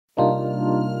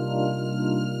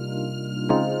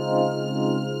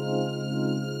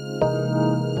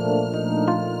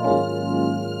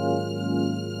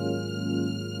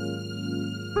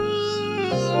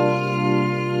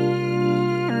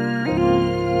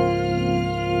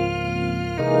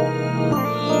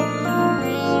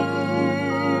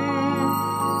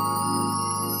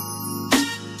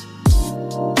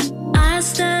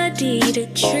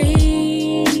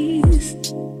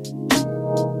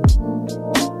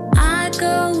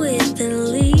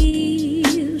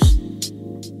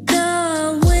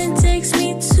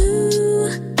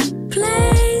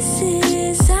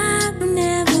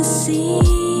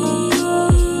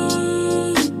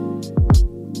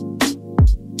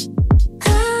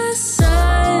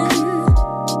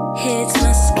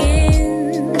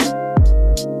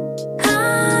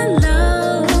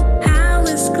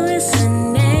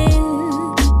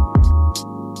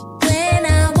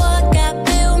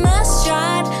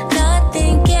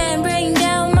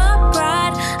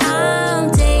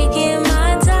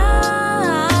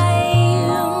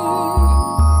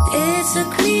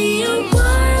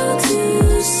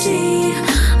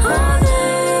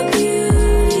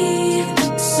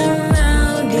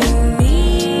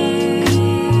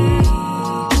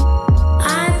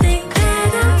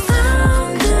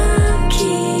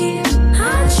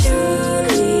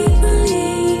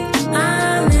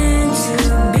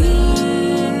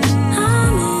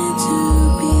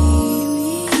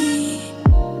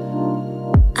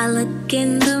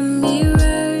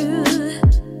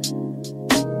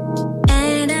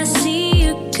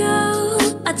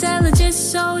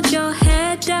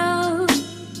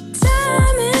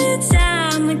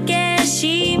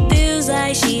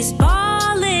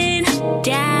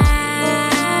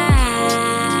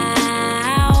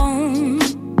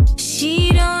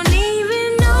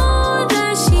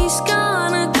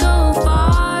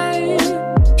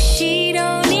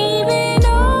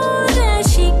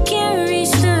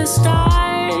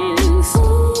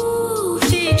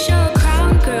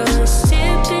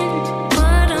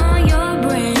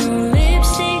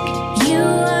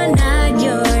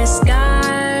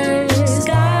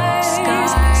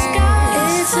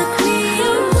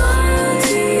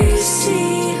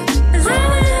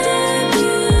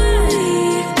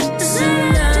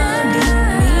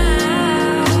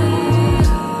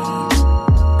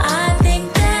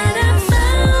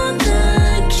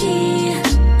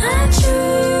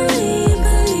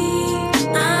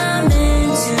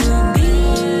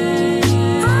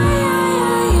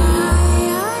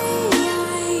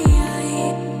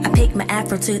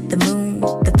to the moon.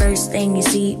 The first thing you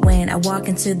see when I walk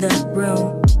into the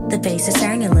room. The face is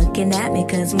turning, looking at me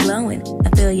cause I'm glowing. I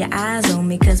feel your eyes on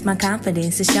me cause my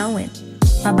confidence is showing.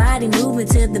 My body moving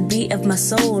to the beat of my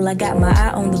soul. I got my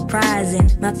eye on the prize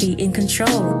and my feet in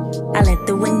control. I let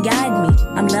the wind guide me,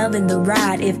 I'm loving the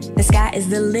ride. If the sky is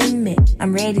the limit,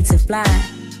 I'm ready to fly.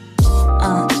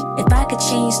 If I could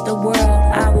change the world,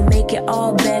 I would make it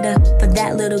all better for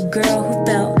that little girl who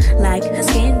felt like her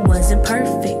skin wasn't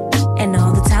perfect, and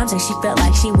all the times that she felt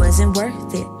like she wasn't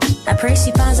worth it. I pray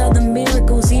she finds all the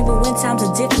miracles even when times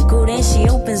are difficult, and she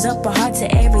opens up her heart to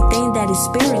everything that is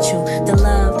spiritual. The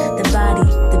love, the body,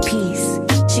 the peace.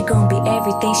 She gon' be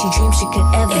everything she dreamed she could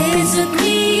ever be. It took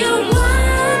me a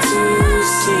while to